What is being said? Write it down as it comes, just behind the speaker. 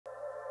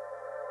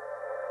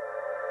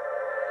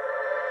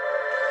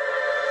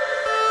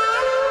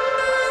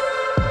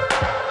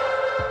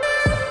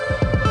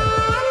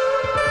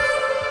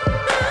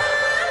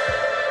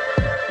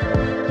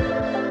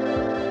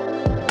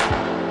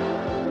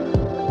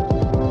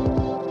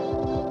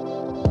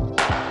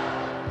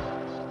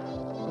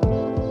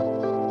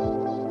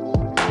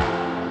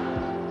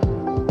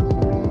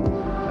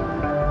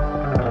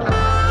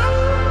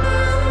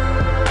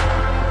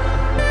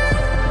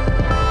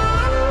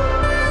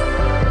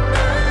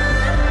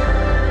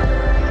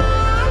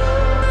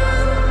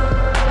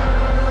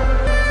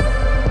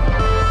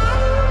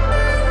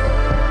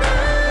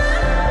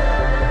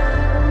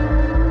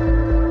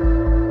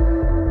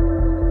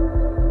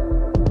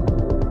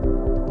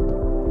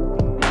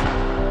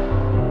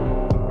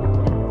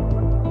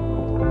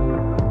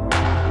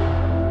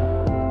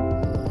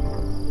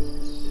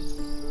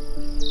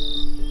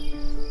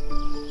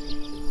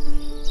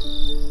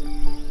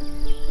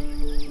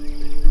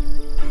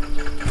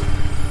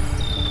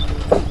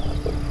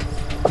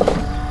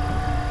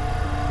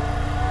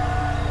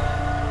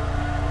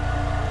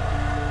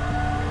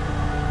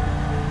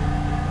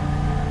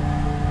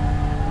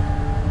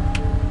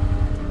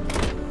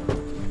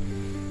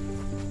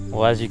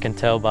as you can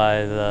tell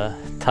by the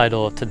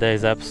title of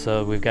today's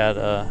episode, we've got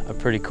a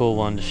pretty cool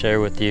one to share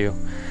with you.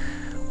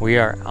 We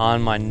are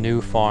on my new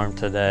farm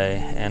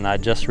today, and I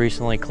just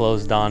recently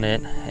closed on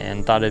it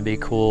and thought it'd be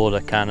cool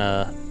to kind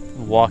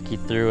of walk you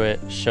through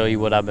it, show you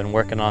what I've been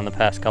working on the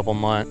past couple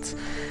months,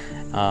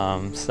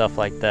 stuff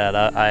like that.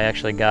 I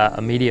actually got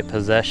immediate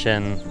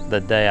possession the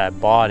day I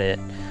bought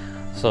it,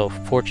 so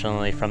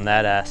fortunately from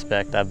that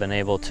aspect I've been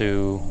able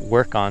to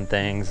work on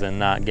things and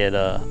not get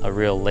a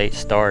real late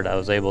start. I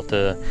was able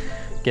to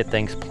get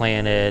things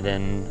planted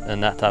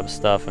and that type of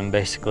stuff, and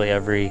basically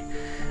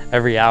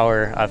every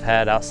hour I've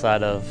had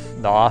outside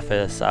of the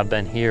office, I've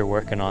been here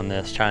working on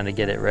this, trying to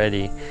get it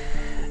ready.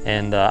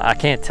 And I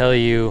can't tell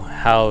you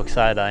how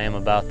excited I am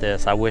about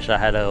this. I wish I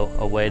had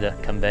a way to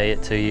convey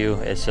it to you.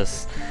 It's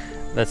just,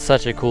 that's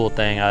such a cool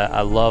thing.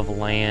 I love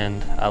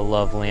land. I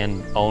love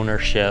land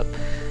ownership.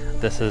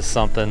 This is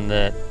something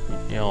that,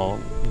 you know,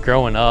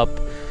 growing up,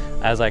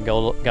 as I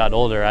got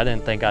older, I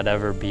didn't think I'd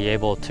ever be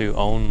able to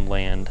own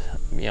land.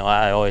 You know,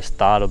 I always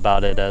thought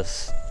about it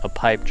as a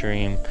pipe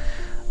dream.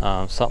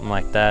 Something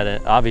like that.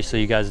 And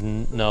obviously you guys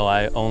know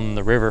I own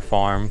the river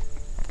farm.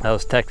 That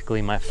was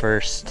technically my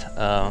first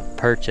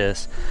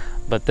purchase,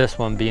 but this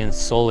one being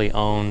solely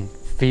owned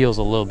feels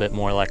a little bit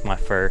more like my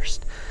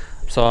first.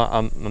 So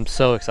I'm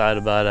so excited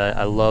about it.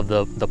 I love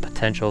the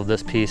potential of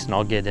this piece, and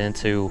I'll get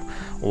into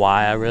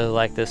why I really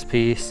like this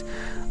piece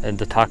and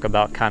to talk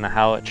about kind of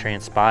how it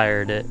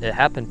transpired. It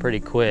happened pretty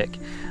quick.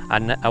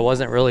 I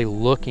wasn't really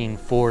looking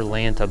for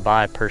land to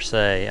buy per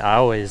se. I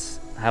always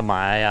have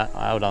my eye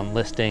out on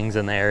listings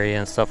in the area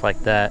and stuff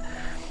like that.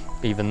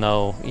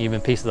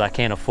 Even pieces I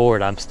can't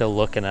afford, I'm still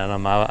looking at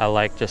them. I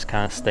like just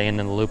kind of staying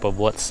in the loop of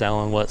what's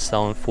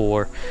selling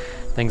for,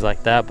 things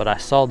like that. But I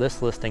saw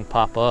this listing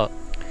pop up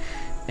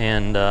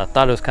and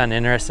thought it was kind of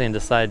interesting and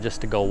decided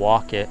just to go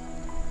walk it.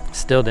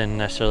 Still didn't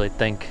necessarily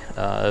think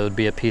it would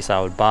be a piece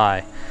I would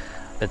buy.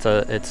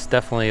 It's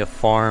definitely a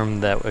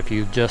farm that if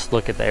you just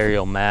look at the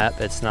aerial map,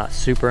 it's not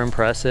super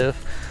impressive.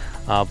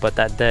 But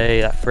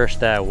that first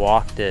day I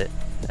walked it,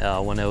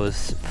 when it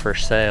was for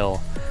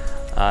sale,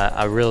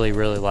 I really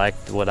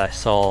liked what I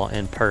saw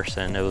in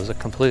person. It was a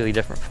completely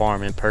different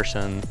farm in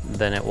person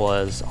than it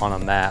was on a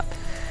map.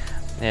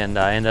 And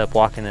I ended up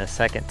walking it a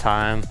second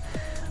time,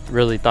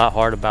 really thought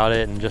hard about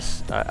it, and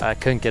just I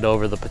couldn't get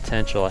over the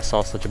potential. I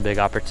saw such a big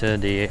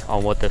opportunity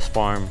on what this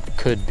farm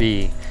could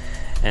be.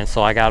 And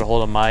so I got a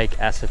hold of Mike,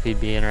 asked if he'd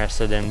be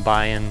interested in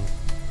buying,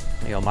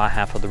 you know, my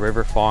half of the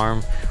river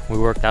farm. We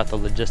worked out the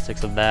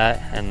logistics of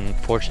that, and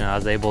fortunately I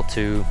was able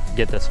to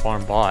get this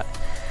farm bought.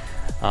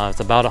 It's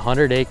about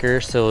 100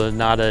 acres, so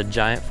not a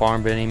giant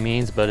farm by any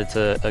means, but it's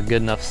a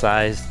good enough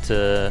size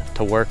to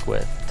work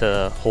with,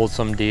 to hold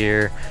some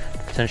deer,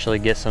 potentially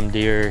get some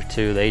deer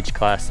to the age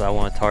class that I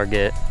want to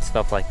target,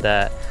 stuff like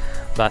that.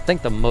 But I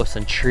think the most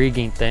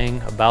intriguing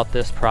thing about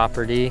this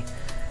property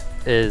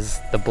is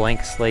the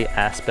blank slate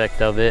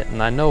aspect of it.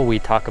 And I know we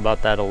talk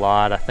about that a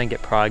lot. I think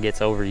it probably gets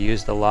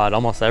overused a lot.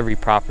 Almost every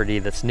property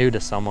that's new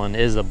to someone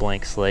is a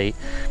blank slate,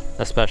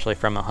 especially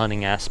from a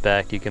hunting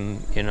aspect. You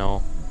can, you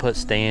know, put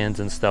stands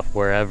and stuff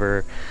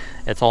wherever.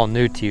 It's all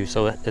new to you,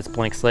 so it's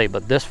blank slate.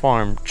 But this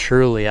farm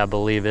truly, I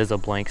believe, is a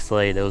blank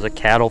slate. It was a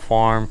cattle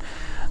farm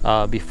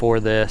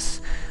before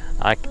this.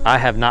 I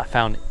have not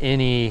found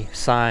any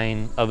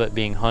sign of it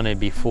being hunted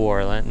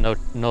before.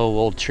 No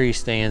old tree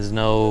stands,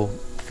 no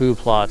food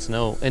plots,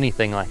 no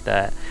anything like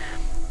that.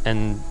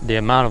 And the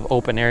amount of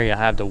open area I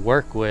have to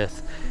work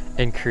with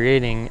in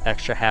creating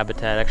extra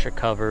habitat, extra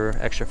cover,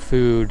 extra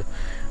food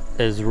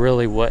is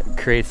really what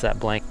creates that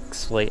blank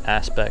slate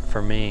aspect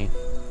for me.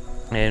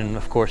 And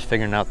of course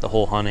figuring out the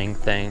whole hunting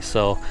thing.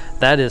 So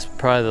that is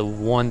probably the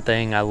one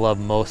thing I love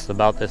most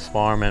about this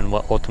farm, and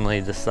what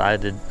ultimately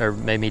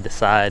made me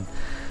decide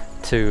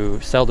to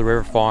sell the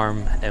river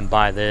farm and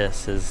buy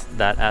this, is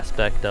that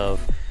aspect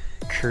of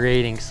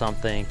creating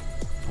something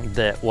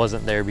that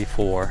wasn't there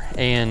before,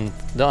 and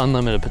the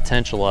unlimited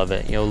potential of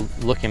it. You know,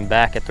 looking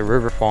back at the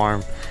river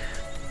farm,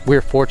 we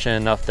were fortunate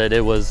enough that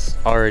it was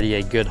already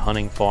a good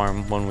hunting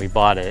farm when we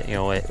bought it. You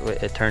know,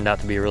 it turned out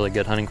to be a really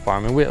good hunting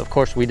farm, and of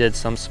course we did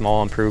some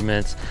small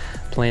improvements,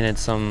 planted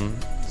some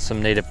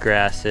native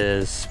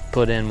grasses,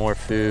 put in more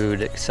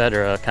food,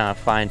 etc., kind of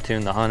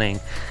fine-tune the hunting.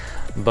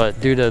 But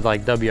due to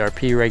like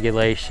WRP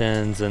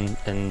regulations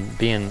and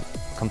being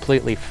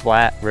completely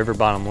flat river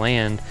bottom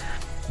land,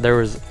 there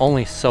was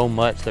only so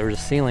much. There was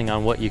a ceiling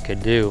on what you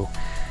could do.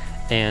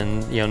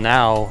 And you know,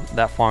 now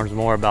that farm's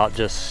more about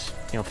just,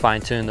 you know,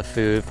 fine-tuning the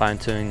food,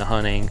 fine-tuning the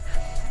hunting.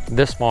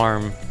 This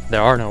farm,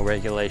 there are no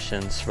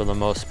regulations for the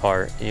most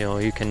part. You know,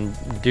 you can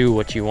do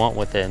what you want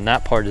with it, and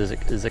that part is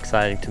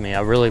exciting to me.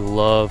 I really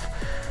love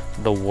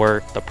the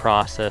work, the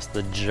process,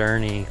 the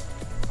journey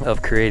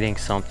of creating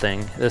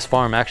something. This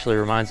farm actually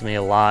reminds me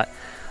a lot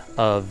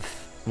of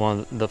one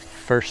of the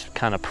first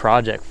kind of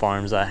project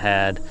farms I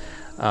had.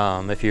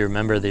 If you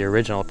remember the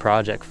original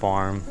project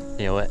farm,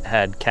 you know, it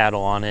had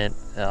cattle on it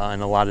in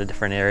a lot of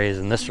different areas,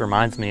 and this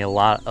reminds me a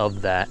lot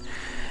of that.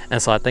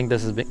 And so I think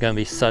this is going to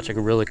be such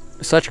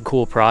a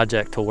cool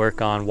project to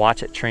work on,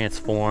 watch it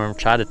transform,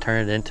 try to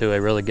turn it into a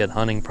really good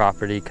hunting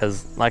property,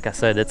 because like I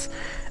said, it's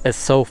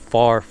so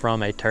far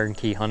from a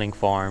turnkey hunting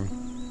farm.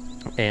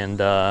 And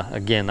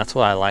again, that's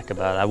what I like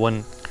about it. I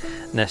wouldn't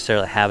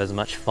necessarily have as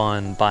much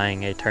fun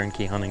buying a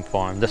turnkey hunting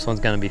farm. This one's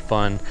going to be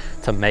fun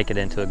to make it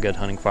into a good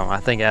hunting farm.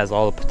 I think it has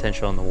all the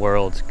potential in the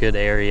world. It's a good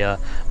area,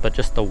 but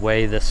just the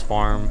way this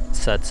farm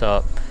sets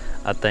up,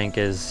 I think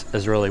is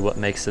really what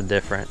makes the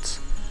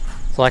difference.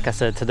 So like I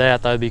said, today I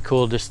thought it'd be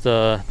cool just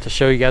to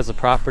show you guys the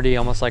property,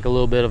 almost like a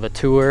little bit of a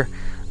tour,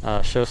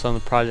 show some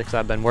of the projects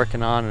I've been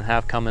working on and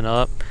have coming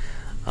up.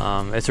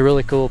 It's a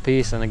really cool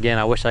piece, and again,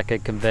 I wish I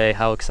could convey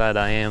how excited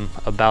I am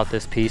about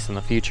this piece and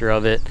the future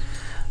of it.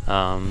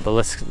 But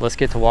let's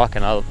get to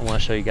walking. I want to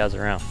show you guys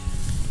around.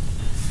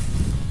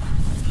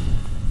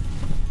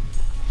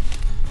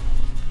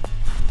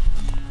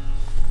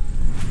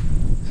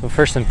 So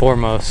first and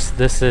foremost,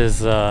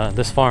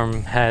 this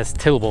farm has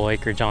tillable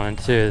acreage on it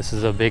too. This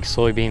is a big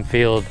soybean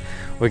field.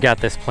 We got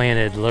this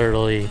planted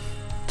literally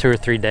 2 or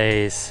 3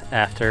 days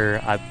after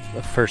I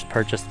first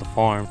purchased the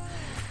farm.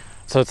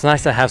 So it's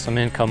nice to have some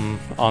income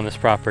on this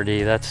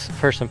property. That's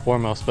first and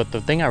foremost. But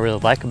the thing I really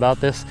like about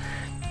this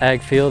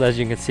ag field, as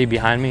you can see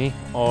behind me,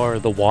 are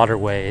the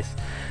waterways.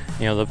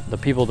 You know, the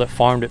people that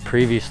farmed it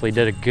previously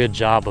did a good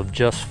job of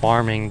just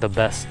farming the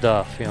best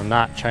stuff, you know,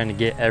 not trying to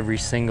get every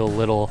single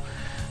little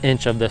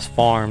inch of this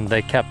farm.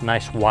 They kept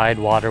nice wide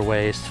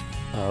waterways,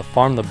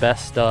 farm the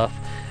best stuff,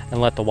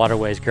 and let the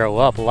waterways grow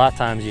up. A lot of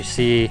times you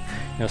see, you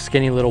know,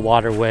 skinny little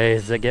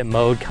waterways that get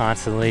mowed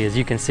constantly. As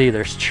you can see,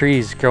 there's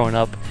trees growing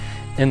up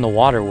in the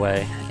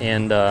waterway,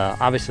 and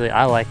obviously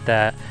I like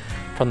that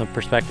from the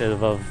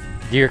perspective of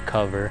deer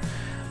cover.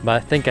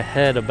 But I think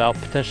ahead about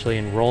potentially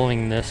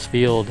enrolling this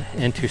field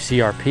into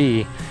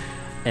CRP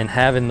and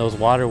having those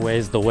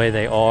waterways the way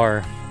they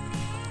are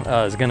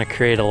is going to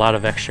create a lot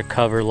of extra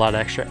cover, a lot of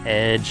extra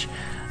edge,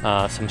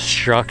 some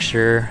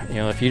structure. You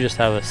know, if you just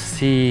have a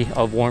sea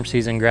of warm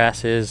season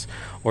grasses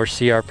or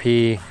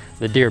CRP,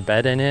 the deer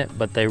bed in it,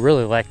 but they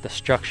really like the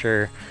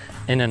structure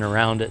in and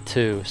around it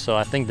too. So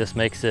I think this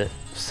makes it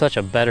such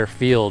a better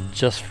field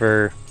just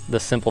for the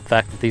simple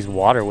fact that these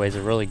waterways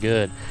are really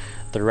good.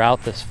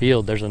 Throughout this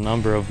field, there's a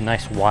number of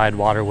nice wide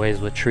waterways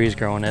with trees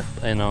growing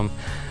in them.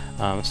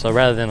 So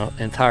rather than an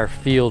entire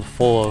field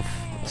full of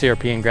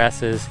CRP and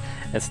grasses,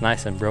 it's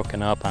nice and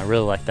broken up. I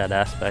really like that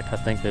aspect. I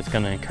think that's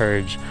going to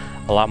encourage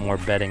a lot more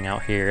bedding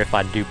out here if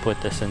I do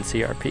put this in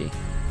CRP.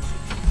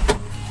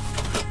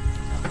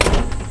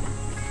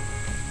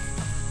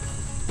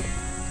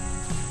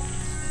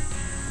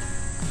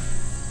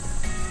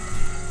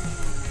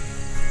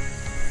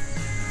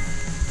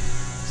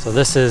 So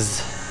this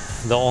is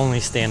the only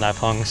stand I've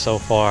hung so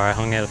far. I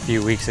hung it a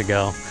few weeks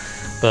ago,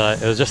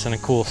 but it was just in a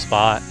cool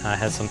spot. I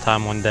had some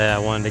time one day, I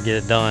wanted to get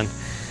it done.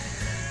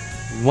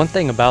 One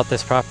thing about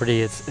this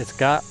property, it's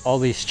got all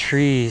these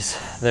trees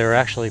that were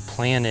actually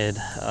planted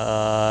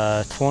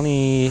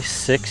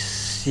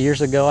 26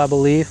 years ago, I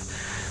believe.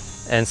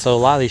 And so a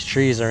lot of these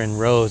trees are in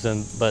rows,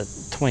 but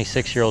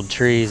 26-year-old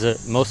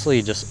trees,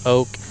 mostly just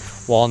oak,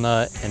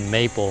 walnut, and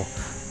maple,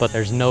 but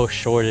there's no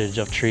shortage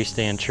of tree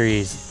stand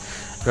trees.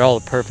 They're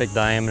all the perfect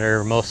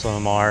diameter, most of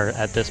them are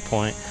at this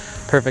point.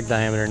 Perfect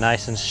diameter,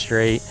 nice and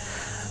straight.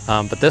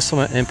 But this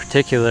one in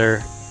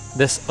particular,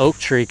 this oak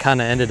tree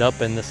kind of ended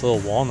up in this little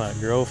walnut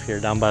grove here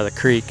down by the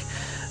creek.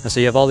 And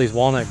so you have all these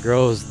walnut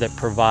groves that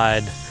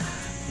provide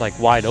like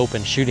wide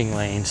open shooting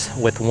lanes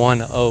with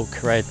one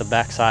oak right at the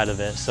back side of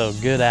it. So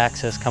good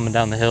access coming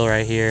down the hill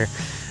right here.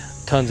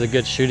 Tons of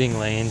good shooting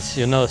lanes.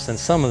 You'll notice in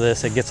some of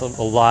this, it gets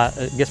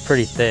it gets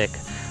pretty thick.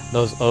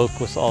 Those oak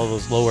with all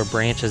those lower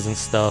branches and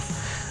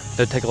stuff,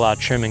 they take a lot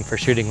of trimming for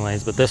shooting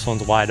lanes, but this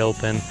one's wide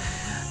open.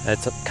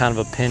 It's kind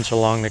of a pinch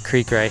along the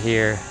creek right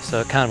here, so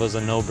it kind of was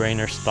a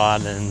no-brainer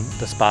spot and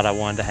the spot I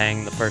wanted to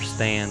hang the first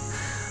stand.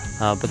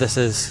 But this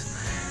is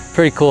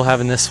pretty cool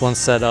having this one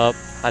set up.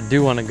 I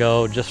do want to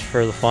go, just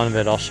for the fun of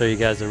it, I'll show you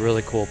guys a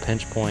really cool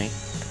pinch point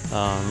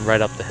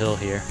right up the hill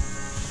here.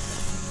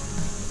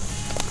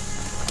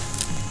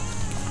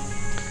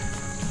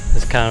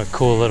 This kind of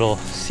cool little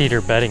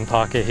cedar bedding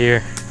pocket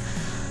here.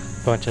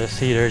 Bunch of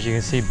cedars, you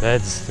can see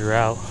beds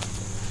throughout.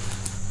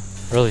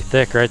 Really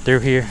thick right through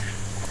here.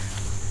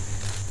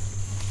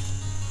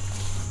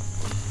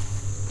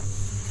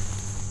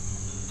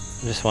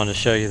 I just wanted to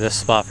show you this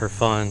spot for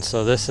fun.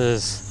 So this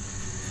is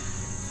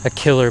a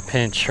killer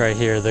pinch right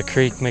here. The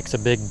creek makes a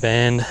big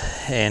bend,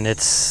 and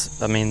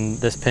it's, I mean,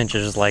 this pinch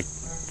is like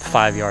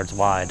 5 yards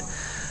wide.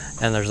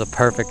 And there's a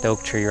perfect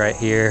oak tree right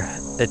here.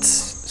 It's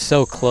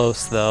so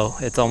close though,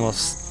 it's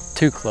almost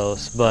too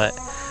close, but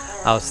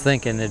I was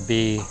thinking it'd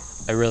be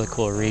a really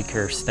cool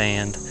recurve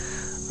stand.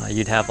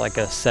 You'd have like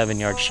a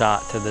 7-yard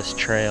shot to this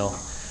trail.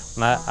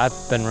 I've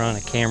been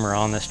running a camera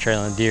on this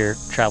trail and deer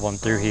traveling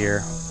through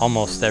here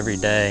almost every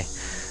day.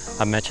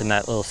 I mentioned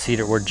that little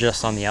cedar, we're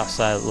just on the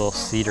outside of the little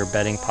cedar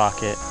bedding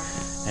pocket,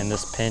 and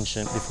this pinch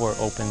before it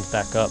opens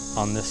back up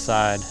on this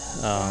side,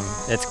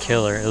 it's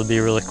killer. It'll be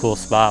a really cool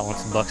spot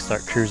once the bucks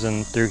start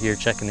cruising through here,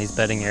 checking these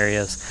bedding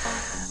areas.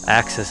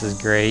 Axis is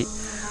great.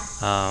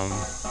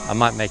 I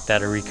might make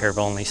that a recurve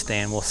only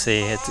stand. We'll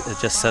see. It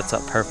just sets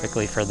up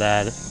perfectly for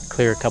that.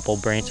 Clear a couple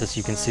branches,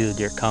 you can see the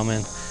deer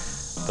coming.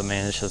 But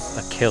man, it's just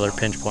a killer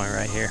pinch point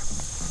right here.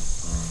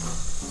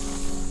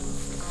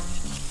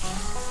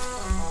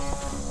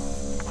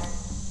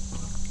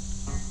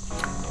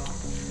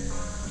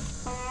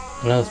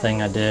 Another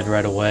thing I did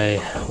right away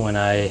when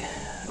I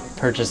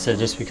purchased it,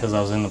 just because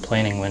I was in the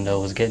planting window,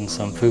 was getting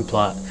some food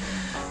plot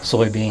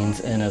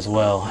soybeans in as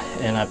well.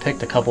 And I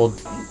picked a couple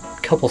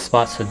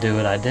spots to do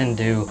it. I didn't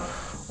do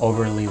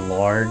overly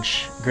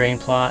large grain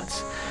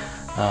plots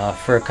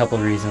for a couple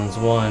of reasons.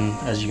 One,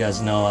 as you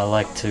guys know, I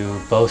like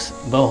to bow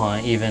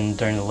hunt even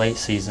during the late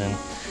season,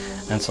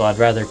 and so I'd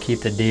rather keep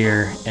the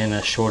deer in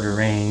a shorter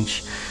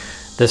range.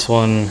 This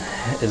one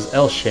is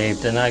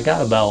L-shaped, and I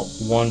got about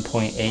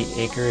 1.8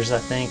 acres I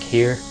think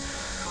here,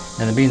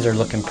 and the beans are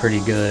looking pretty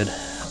good.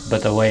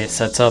 But the way it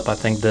sets up, I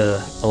think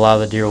a lot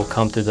of the deer will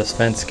come through this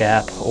fence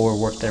gap or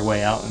work their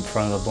way out in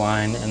front of the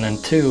blind. And then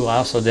two, I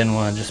also didn't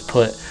want to just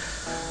put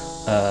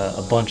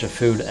a bunch of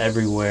food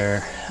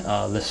everywhere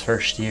this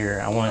first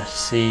year. I want to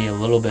see a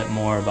little bit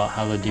more about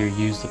how the deer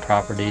use the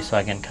property, so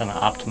I can kind of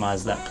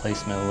optimize that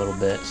placement a little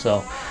bit.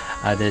 So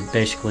I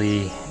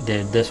basically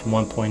did this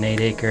 1.8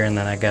 acre, and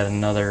then I got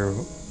another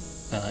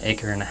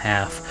acre and a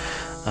half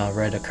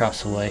right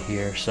across the way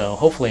here. So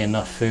hopefully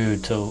enough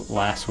food to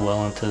last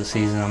well into the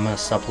season. I'm going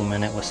to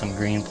supplement it with some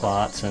green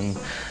plots, and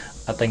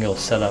I think it'll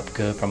set up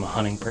good from a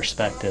hunting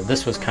perspective.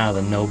 This was kind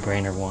of the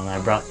no-brainer one. I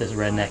brought this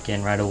redneck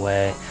in right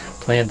away,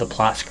 planted the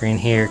plot screen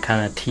here,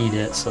 kind of teed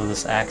it, so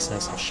this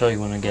access, I'll show you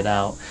when I get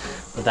out,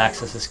 but the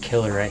access is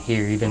killer right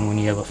here, even when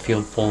you have a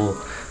field full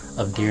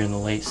of deer in the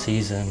late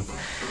season.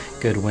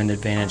 Good wind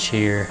advantage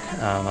here.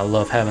 I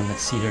love having the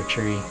cedar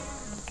tree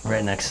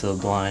right next to the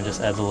blind. Just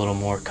adds a little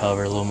more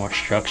cover, a little more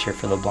structure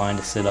for the blind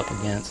to sit up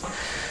against.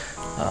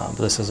 But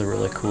this is a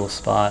really cool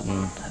spot,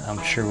 and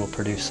I'm sure we'll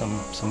produce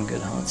some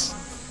good hunts.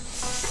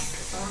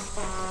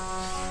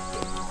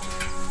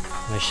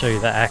 Let me show you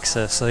the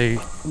access. So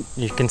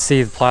you can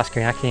see the plot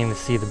screen. I can't even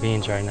see the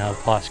beans right now. The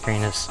plot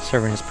screen is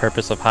serving its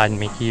purpose of hiding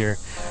me here,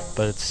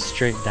 but it's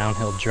straight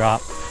downhill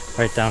drop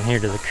right down here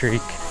to the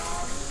creek.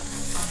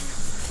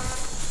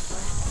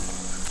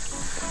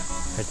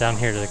 Right down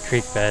here to the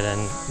creek bed,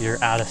 and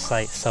you're out of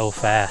sight so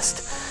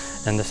fast.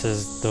 And this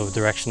is the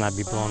direction I'd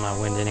be blowing my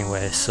wind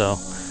anyway, so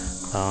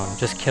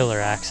just killer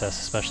access,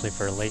 especially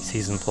for a late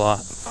season plot.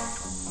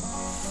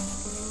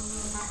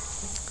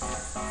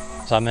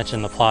 So I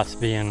mentioned the plots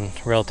being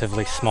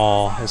relatively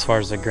small as far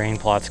as the grain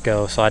plots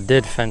go, so I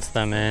did fence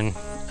them in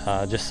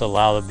just to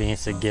allow the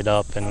beans to get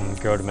up and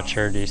grow to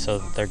maturity, so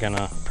that they're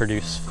gonna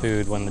produce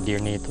food when the deer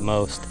need it the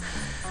most.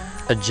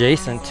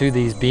 Adjacent to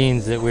these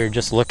beans that we were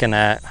just looking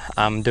at,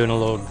 I'm doing a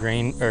little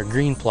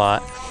green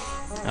plot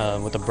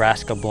with a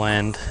brassica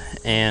blend,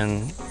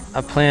 and I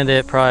planted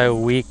it probably a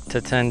week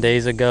to 10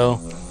 days ago.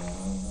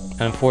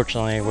 And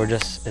unfortunately,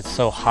 it's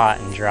so hot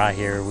and dry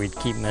here. We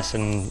keep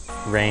missing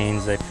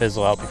rains. They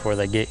fizzle out before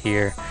they get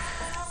here.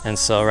 And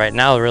so right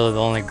now, really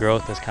the only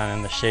growth is kind of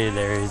in the shaded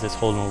areas. It's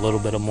holding a little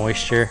bit of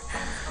moisture.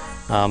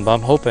 But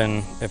I'm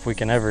hoping if we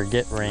can ever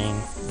get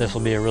rain, this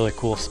will be a really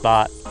cool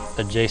spot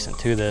adjacent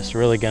to this.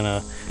 Really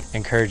gonna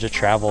encourage the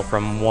travel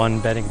from one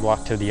bedding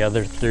block to the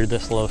other through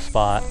this low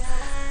spot.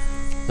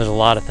 There's a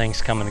lot of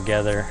things coming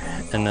together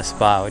in this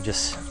spot. We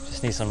just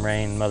need some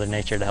rain, Mother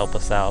Nature to help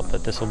us out,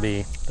 but this will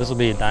be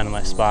a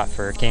dynamite spot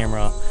for a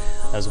camera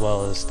as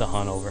well as to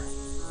hunt over.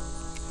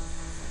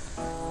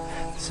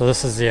 So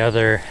this is the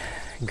other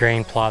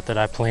grain plot that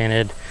I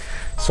planted.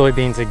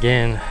 Soybeans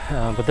again,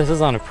 but this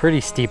is on a pretty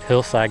steep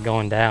hillside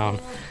going down.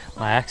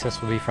 My access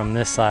will be from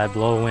this side,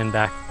 blow wind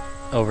back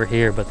over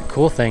here. But the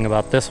cool thing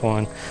about this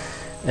one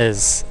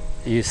is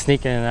you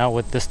sneak in and out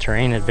with this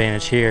terrain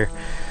advantage here.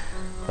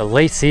 The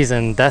late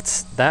season,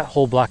 that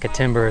whole block of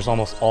timber is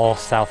almost all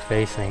south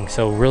facing,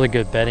 so really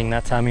good bedding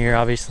that time of year,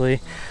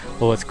 obviously.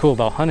 But what's cool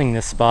about hunting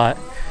this spot,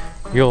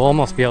 you'll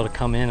almost be able to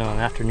come in on an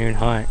afternoon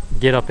hunt,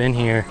 get up in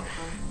here,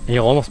 and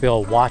you'll almost be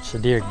able to watch the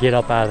deer get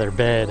up out of their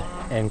bed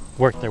and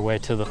work their way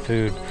to the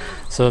food.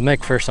 So it'll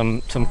make for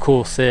some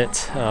cool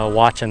sits,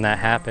 watching that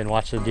happen,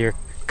 watch the deer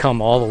come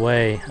all the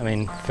way. I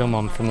mean, film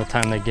them from the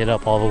time they get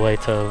up all the way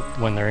to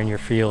when they're in your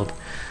field.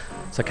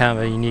 So kind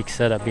of a unique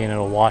setup, being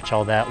able to watch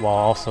all that while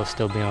also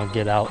still being able to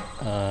get out,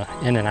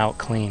 in and out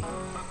clean.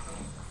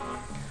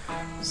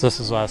 So this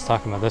is what I was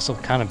talking about. This will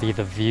kind of be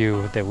the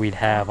view that we'd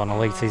have on a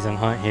late season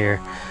hunt here.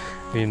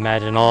 We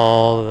imagine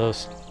all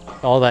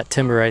that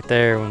timber right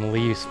there. When the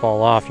leaves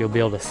fall off, you'll be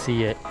able to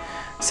see it,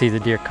 see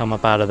the deer come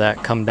up out of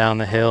that, come down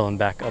the hill and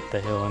back up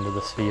the hill into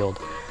this field.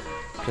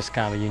 Just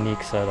kind of a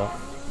unique setup.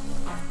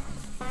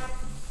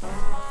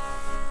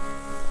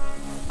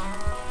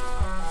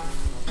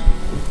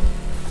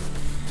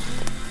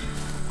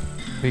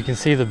 We can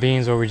see the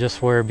beans where we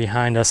just were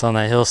behind us on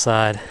that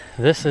hillside.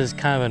 This is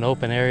kind of an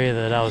open area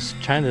that I was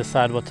trying to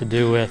decide what to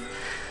do with.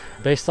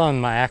 Based on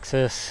my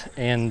access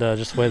and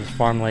just the way this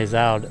farm lays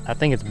out, I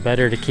think it's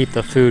better to keep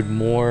the food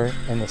more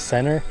in the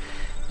center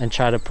and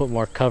try to put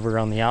more cover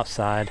on the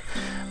outside.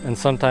 and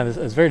sometimes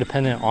it's very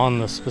dependent on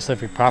the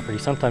specific property.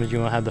 Sometimes you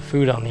want to have the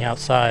food on the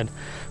outside,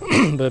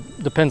 but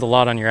depends a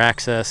lot on your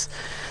access.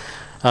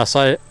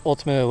 So I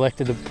ultimately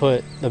elected to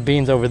put the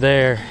beans over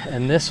there,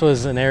 and this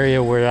was an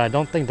area where I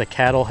don't think the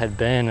cattle had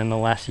been in the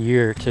last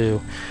year or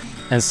two,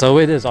 and so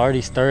it has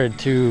already started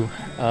to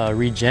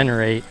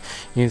regenerate.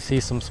 You can see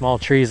some small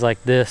trees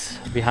like this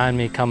behind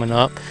me coming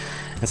up,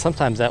 and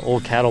sometimes that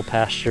old cattle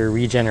pasture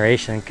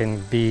regeneration can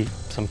be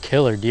some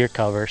killer deer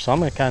cover. So I'm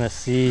going to kind of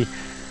see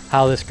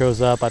how this grows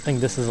up. I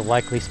think this is a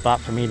likely spot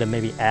for me to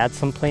maybe add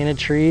some planted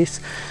trees.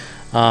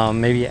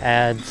 Maybe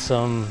add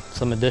some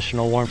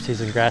additional warm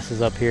season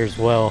grasses up here as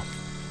well.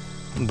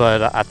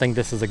 But I think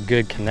this is a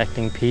good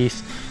connecting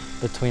piece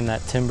between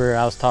that timber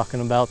I was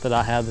talking about that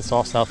I have that's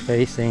all south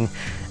facing,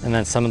 and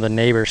then some of the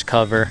neighbors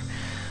cover.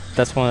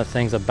 That's one of the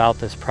things about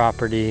this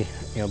property,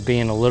 you know,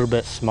 being a little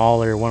bit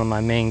smaller. One of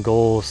my main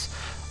goals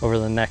over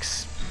the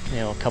next, you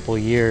know, couple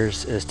of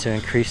years is to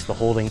increase the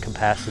holding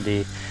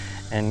capacity,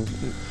 and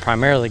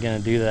primarily going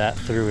to do that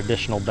through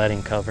additional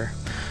bedding cover.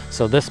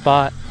 So this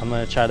spot I'm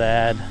going to try to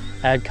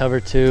add cover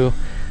to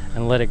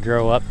and let it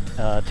grow up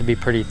to be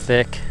pretty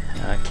thick.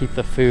 Keep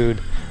the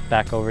food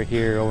back over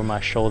here over my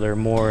shoulder,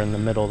 more in the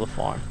middle of the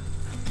farm.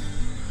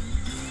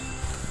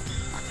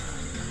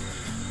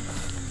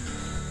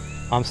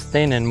 I'm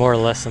standing more or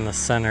less in the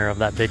center of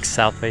that big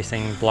south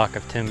facing block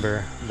of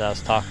timber that I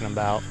was talking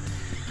about.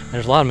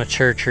 There's a lot of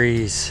mature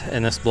trees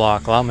in this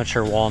block, a lot of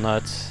mature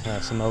walnuts,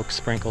 some oaks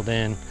sprinkled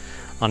in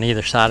on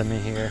either side of me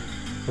here.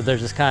 But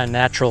there's this kind of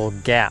natural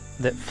gap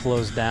that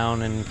flows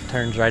down and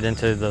turns right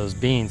into those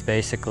beans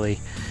basically.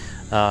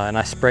 And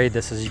I sprayed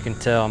this, as you can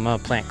tell. I'm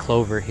gonna plant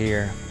clover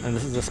here. And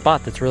this is a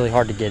spot that's really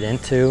hard to get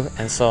into,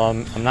 and so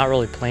I'm not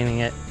really planting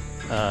it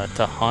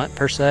to hunt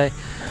per se,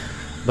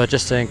 but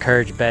just to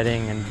encourage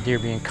bedding and deer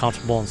being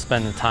comfortable and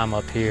spending time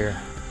up here.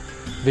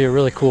 It'd be a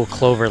really cool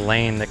clover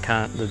lane that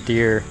the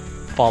deer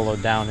follow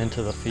down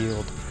into the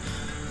field,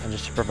 and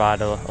just to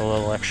provide a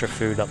little extra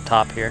food up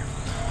top here.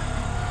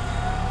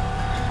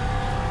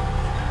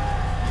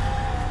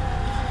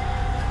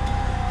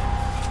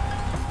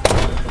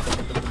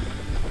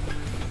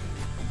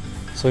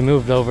 So we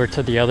moved over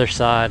to the other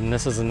side, and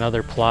this is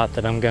another plot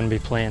that I'm going to be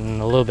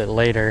planting a little bit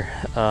later.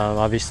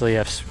 Obviously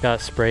I've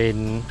got sprayed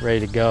and ready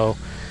to go.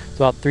 It's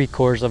about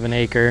 3/4 of an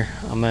acre.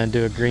 I'm going to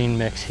do a green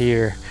mix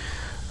here.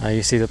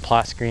 You see the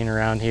plot screen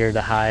around here to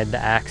hide the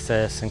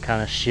access and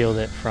kind of shield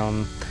it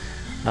from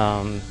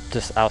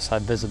just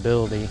outside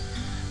visibility.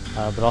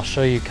 But I'll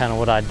show you kind of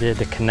what I did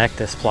to connect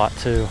this plot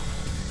too.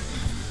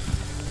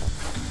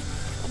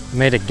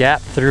 Made a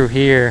gap through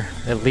here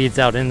that leads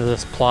out into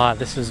this plot.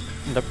 This is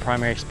the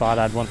primary spot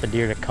I'd want the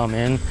deer to come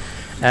in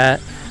at,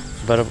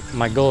 but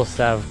my goal is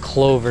to have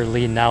clover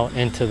leading out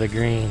into the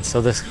green. So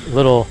this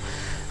little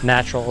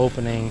natural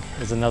opening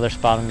is another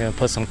spot I'm going to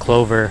put some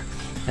clover,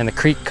 and the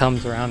creek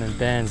comes around and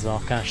bends, and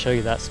I'll kind of show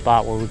you that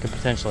spot where we could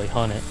potentially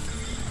hunt it.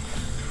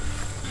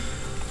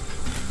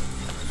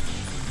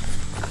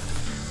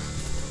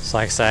 So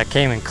like I said, I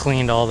came and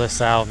cleaned all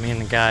this out. Me and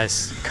the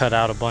guys cut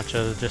out a bunch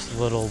of just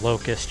little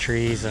locust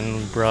trees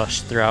and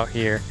brush throughout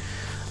here.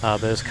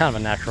 But it was kind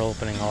of a natural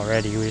opening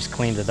already. We just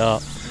cleaned it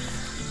up.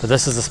 But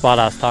this is the spot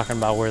I was talking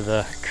about where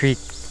the creek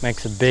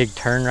makes a big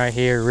turn right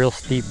here, real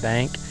steep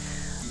bank.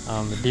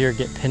 The deer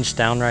get pinched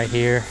down right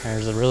here.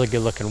 There's a really good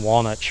looking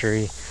walnut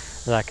tree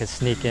that I could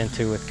sneak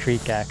into with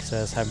creek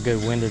access, have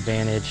good wind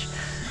advantage.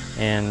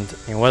 And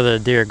you know, whether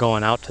the deer are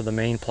going out to the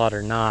main plot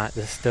or not,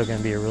 this is still going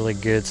to be a really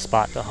good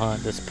spot to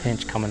hunt, this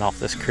pinch coming off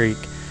this creek.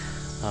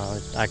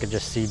 I could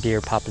just see deer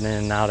popping in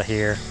and out of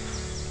here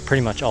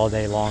pretty much all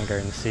day long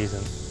during the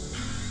season.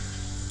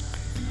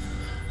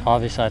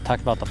 Obviously I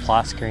talked about the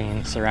plot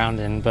screen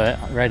surrounding, but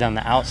right on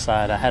the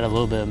outside I had a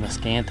little bit of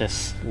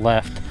miscanthus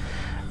left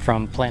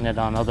from planting it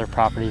on other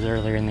properties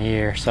earlier in the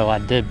year. So I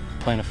did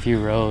plant a few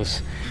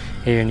rows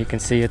here, and you can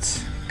see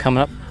it's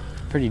coming up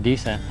pretty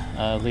decent,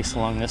 at least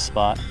along this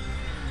spot.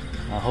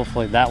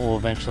 Hopefully that will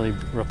eventually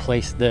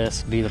replace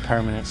this, be the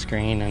permanent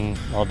screen, and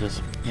I'll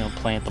just, you know,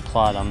 plant the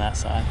plot on that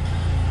side.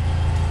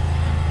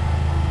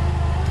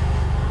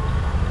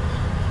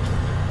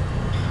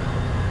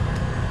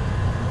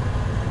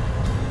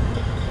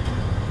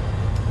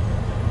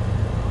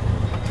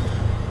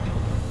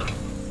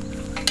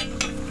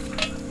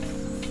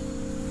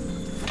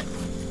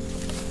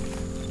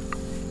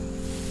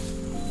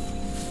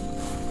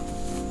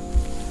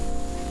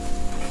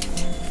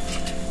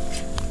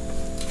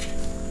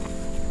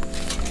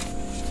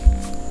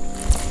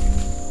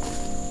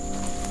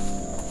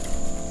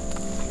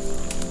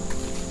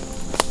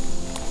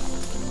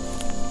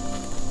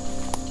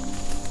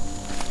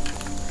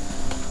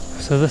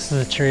 So this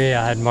is a tree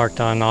I had marked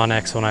on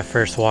Onyx when I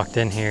first walked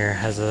in here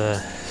as a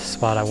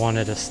spot I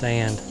wanted to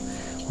stand.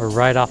 We're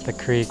right off the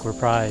creek. We're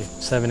probably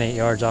 7-8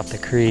 yards off the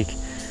creek,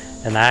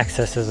 and the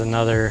access is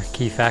another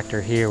key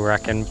factor here where I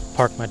can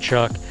park my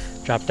truck,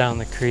 drop down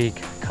the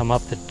creek, come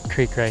up the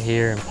creek right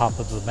here and pop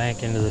up the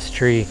bank into this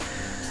tree.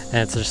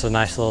 And it's just a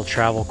nice little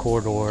travel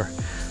corridor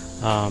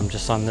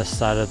just on this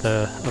side of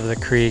the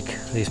creek.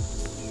 These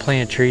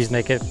planted trees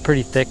make it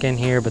pretty thick in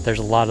here, but there's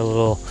a lot of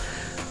little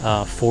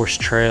forced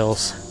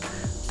trails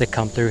that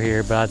come through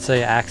here. But I'd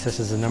say access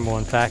is the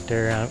 #1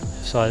 factor.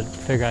 So I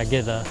figure I'd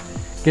get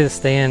a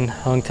stand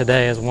hung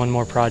today as one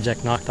more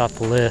project knocked off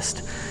the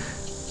list.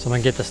 So I'm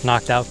gonna get this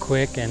knocked out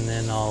quick, and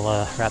then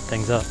I'll wrap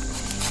things up.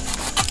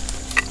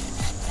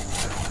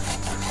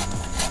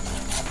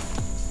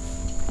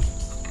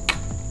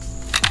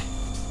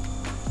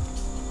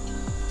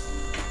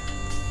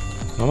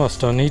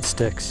 Almost don't need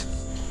sticks.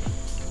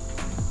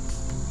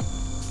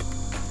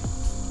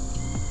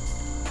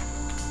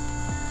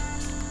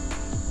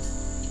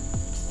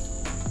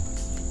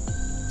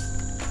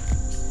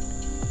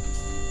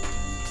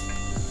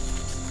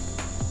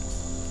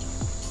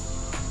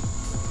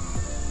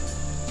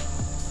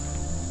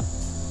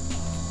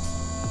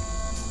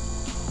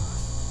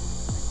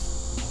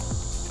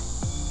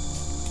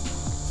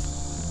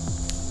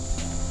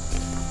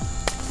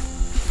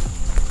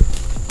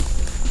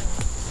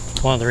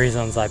 One of the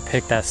reasons I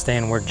picked that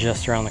stand, we're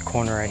just around the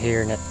corner right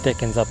here, and it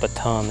thickens up a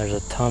ton. There's a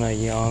ton of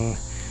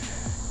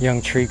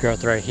young tree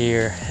growth right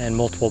here and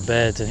multiple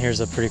beds. And here's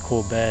a pretty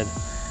cool bed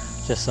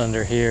just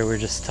under here. We're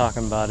just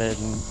talking about it,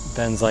 and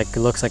Ben's like,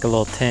 it looks like a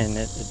little tent.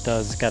 It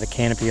does. It's got a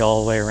canopy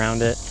all the way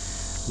around it.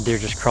 Deer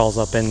just crawls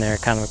up in there.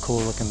 Kind of a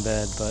cool looking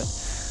bed. But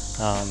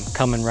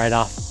coming right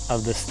off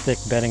of this thick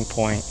bedding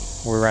point,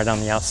 we're right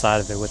on the outside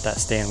of it with that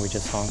stand we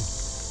just hung.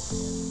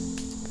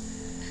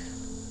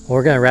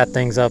 We're gonna wrap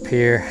things up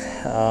here.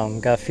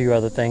 Got a few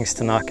other things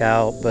to knock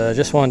out, but I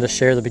just wanted to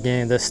share the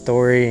beginning of this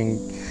story and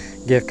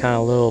give kind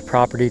of a little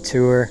property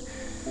tour.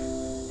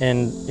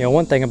 And you know,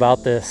 one thing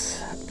about this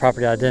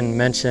property I didn't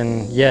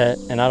mention yet,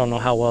 and I don't know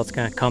how well it's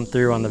gonna come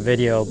through on the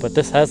video, but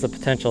this has the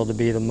potential to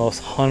be the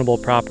most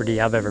huntable property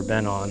I've ever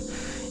been on.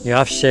 You know,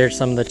 I've shared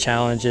some of the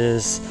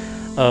challenges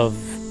of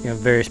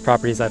various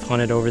properties I've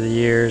hunted over the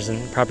years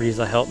and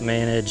properties I helped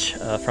manage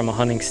from a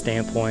hunting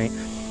standpoint.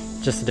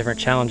 Just the different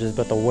challenges,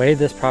 but the way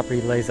this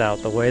property lays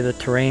out, the way the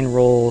terrain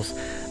rolls,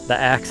 the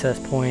access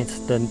points,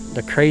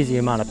 the crazy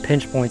amount of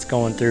pinch points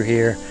going through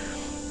here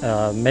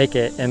make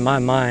it, in my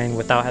mind,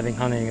 without having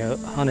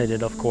hunted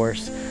it, of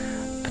course,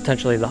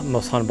 potentially the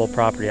most huntable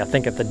property. I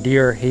think if the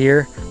deer are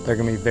here, they're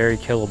gonna be very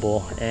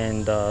killable,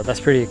 and that's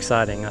pretty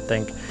exciting. I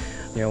think,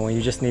 you know, when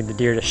you just need the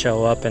deer to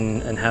show up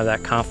and have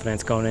that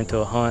confidence going into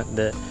a hunt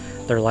that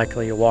they're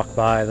likely to walk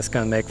by, that's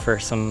gonna make for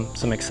some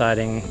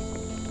exciting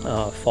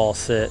fall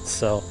sits.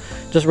 So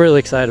just really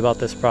excited about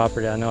this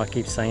property. I know I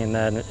keep saying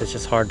that, and it's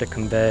just hard to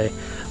convey.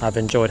 I've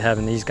enjoyed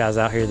having these guys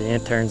out here, the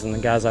interns and the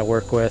guys I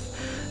work with,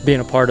 being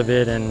a part of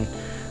it, and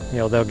you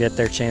know, they'll get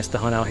their chance to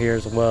hunt out here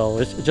as well.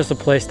 It's just a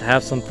place to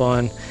have some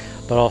fun,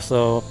 but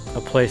also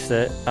a place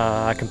that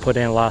I can put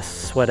in a lot of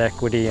sweat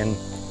equity and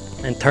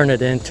turn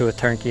it into a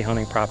turnkey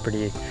hunting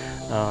property.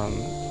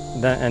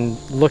 And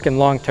looking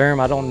long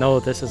term, I don't know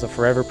if this is a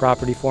forever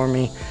property for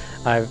me.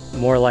 I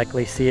more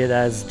likely see it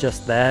as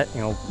just that, you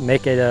know,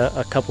 make it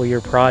a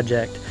couple-year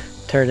project,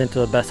 turn it into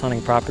the best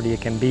hunting property it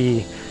can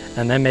be,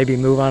 and then maybe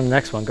move on to the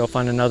next one, go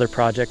find another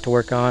project to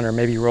work on, or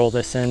maybe roll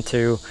this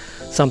into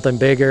something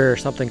bigger or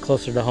something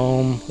closer to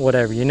home,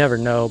 whatever. You never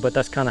know, but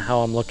that's kind of how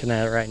I'm looking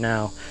at it right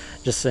now.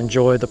 Just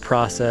enjoy the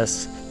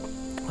process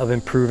of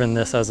improving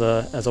this as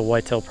a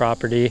whitetail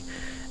property,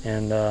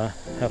 and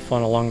have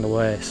fun along the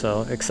way.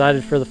 So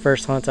excited for the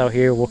first hunts out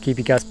here. We'll keep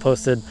you guys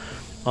posted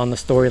on the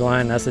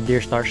storyline as the deer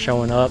start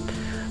showing up.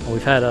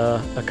 We've had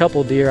a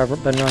couple deer.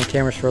 I've been running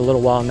cameras for a little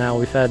while now.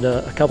 We've had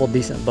a couple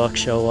decent bucks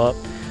show up.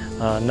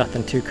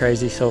 Nothing too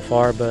crazy so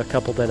far, but a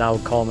couple that I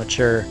would call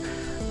mature.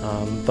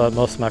 But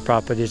most of my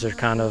properties are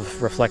kind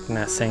of reflecting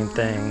that same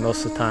thing.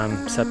 Most of the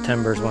time,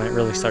 September is when it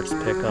really starts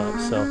to pick up.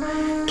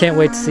 So can't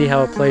wait to see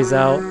how it plays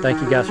out.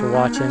 Thank you guys for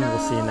watching.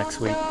 We'll see you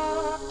next week.